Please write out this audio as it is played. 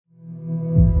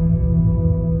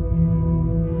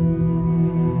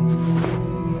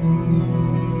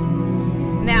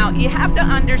have to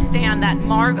understand that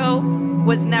Margeaux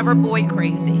was never boy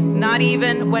crazy, not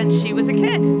even when she was a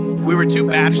kid. We were two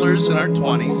bachelors in our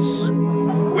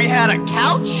 20s. We had a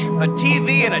couch, a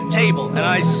TV, and a table, and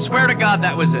I swear to God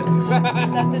that was it.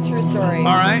 That's a true story. All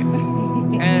right?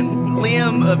 And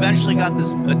Liam eventually got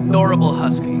this adorable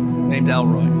husky named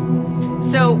Elroy.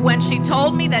 So when she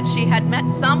told me that she had met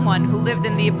someone who lived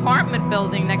in the apartment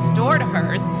building next door to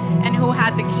hers and who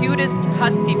had the cutest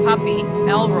husky puppy,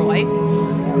 Elroy.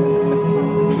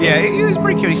 Yeah, he was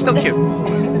pretty cute. He's still cute.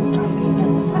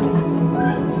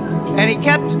 And he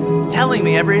kept telling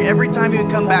me every time he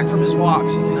would come back from his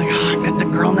walks, he'd be like, oh, I met the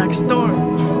girl next door.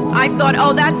 I thought,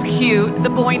 oh, that's cute, the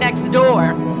boy next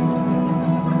door.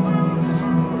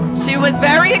 She was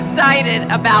very excited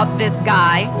about this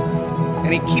guy.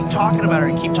 And he'd keep talking about her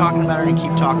and keep talking about her and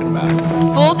keep talking about her.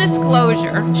 Full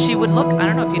disclosure, she would look, I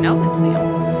don't know if you know this,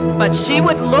 Liam, but she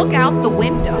would look out the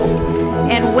window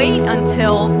and wait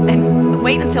until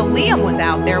Liam was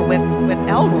out there with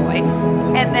Elroy,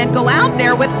 and then go out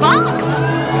there with Fox.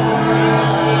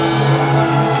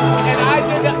 And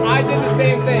I did the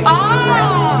same thing.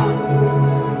 Oh!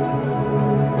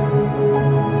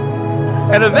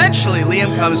 And eventually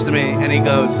Liam comes to me and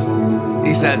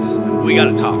he says, we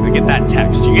gotta talk. I get that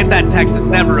text. You get that text, it's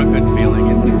never a good feeling.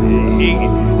 And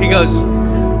he goes,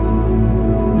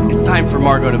 it's time for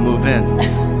Margeaux to move in.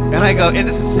 And I go, and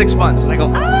this is 6 months. And I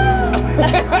go,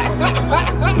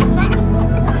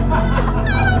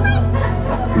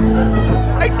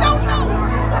 I don't know.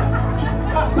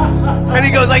 And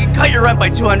he goes, I can cut your rent by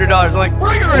 $200. I'm like,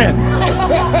 bring her in.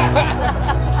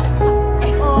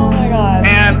 Oh my God.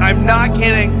 And I'm not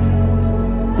kidding.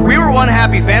 We were one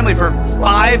happy family for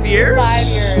 5 years. 5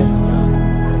 years.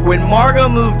 When Margeaux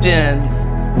moved in,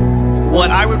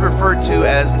 what I would refer to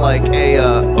as like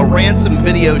a ransom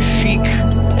video chic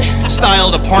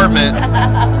styled apartment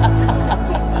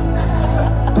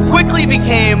quickly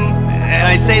became, and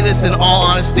I say this in all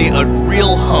honesty, a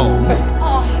real home.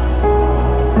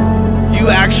 You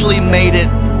actually made it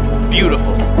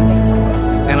beautiful.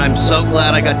 And I'm so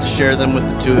glad I got to share them with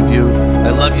the two of you. I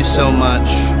love you so much.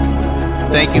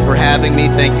 Thank you for having me.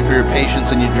 Thank you for your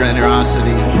patience and your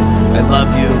generosity. I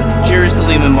love you. Cheers to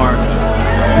Liam and Margeaux.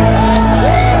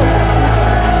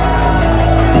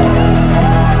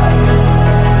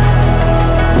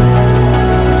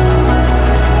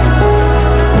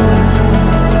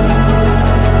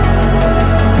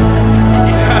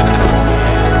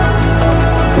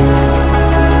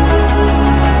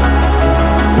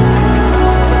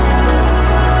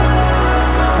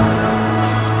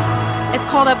 It's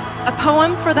called a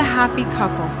poem for the happy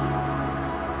couple.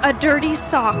 A dirty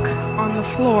sock on the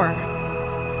floor.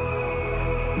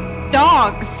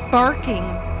 Dogs barking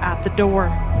at the door.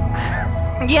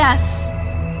 Yes,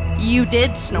 you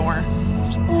did snore.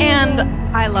 And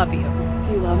I love you.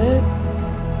 Do you love it?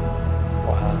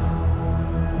 Wow.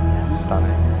 Yeah. Stunning.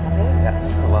 Love it?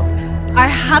 Yes, I love it. I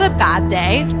had a bad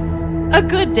day, a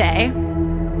good day,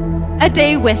 a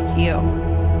day with you,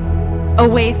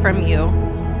 away from you,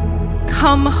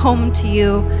 come home to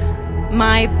you,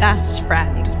 my best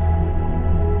friend.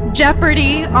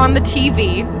 Jeopardy on the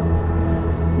TV,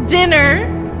 dinner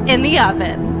in the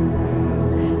oven,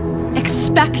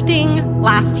 expecting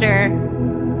laughter,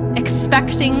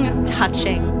 expecting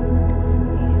touching.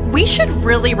 We should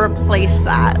really replace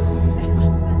that.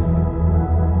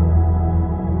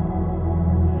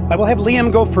 I will have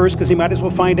Liam go first because he might as well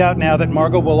find out now that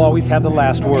Margeaux will always have the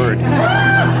last word.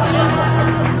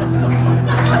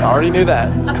 I already knew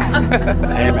that.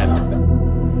 Amen.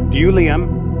 Do you,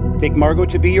 Liam, take Margeaux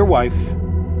to be your wife,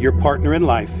 your partner in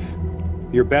life,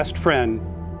 your best friend,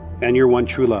 and your one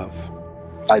true love?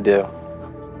 I do.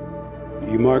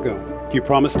 You, Margeaux, do you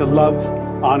promise to love,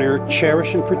 honor,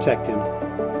 cherish, and protect him,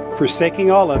 forsaking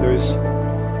all others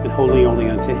and holding only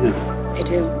unto him? I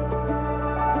do.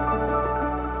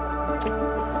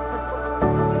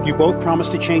 You both promise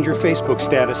to change your Facebook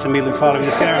status immediately following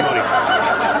the ceremony.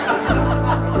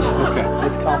 Okay.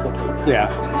 It's complicated. Yeah.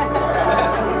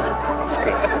 That's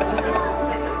good.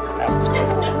 That was good.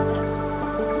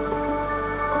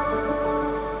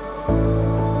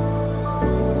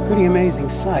 Pretty amazing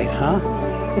sight, huh?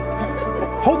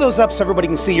 Hold those up so everybody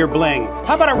can see your bling.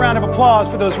 How about a round of applause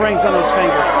for those rings on those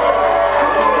fingers?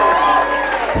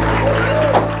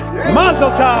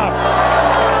 Mazel tov!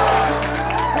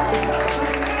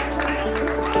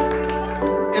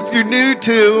 If you're new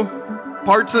to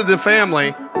parts of the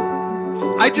family,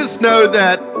 I just know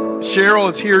that Cheryl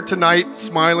is here tonight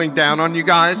smiling down on you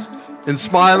guys and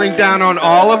smiling down on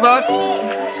all of us.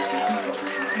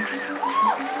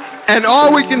 And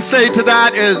all we can say to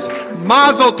that is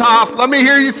Mazel tov. Let me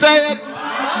hear you say it.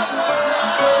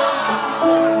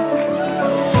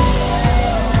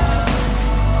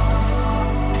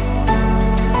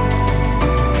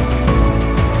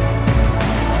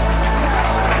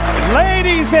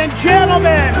 Ladies and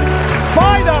gentlemen,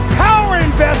 by the power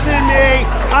invested in me,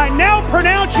 I now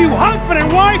pronounce you husband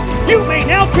and wife. You may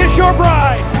now kiss your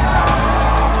bride.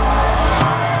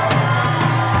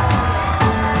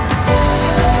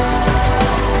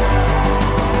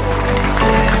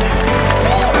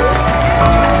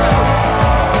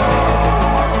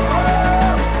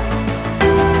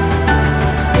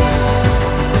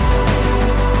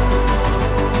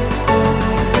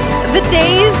 The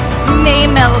days may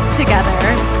meld together,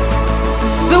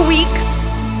 the weeks,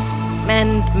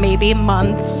 and maybe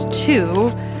months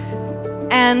too.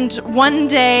 And one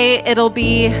day it'll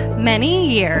be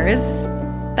many years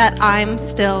that I'm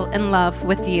still in love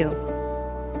with you.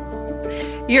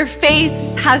 Your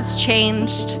face has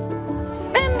changed,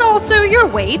 and also your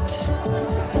weight.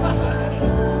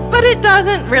 But it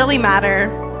doesn't really matter.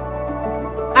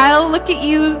 I'll look at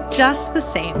you just the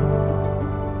same.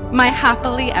 My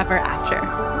happily ever after.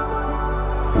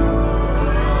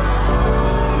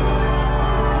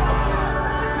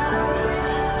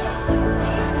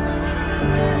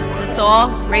 Let's all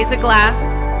raise a glass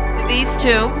to these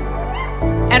two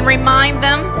and remind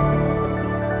them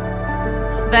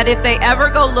that if they ever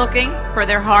go looking for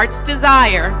their heart's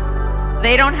desire,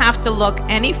 they don't have to look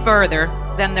any further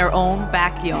than their own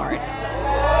backyard.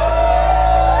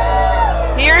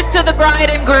 Here's to the bride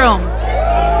and groom.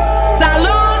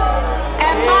 Salud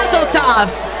and Mazel Tov.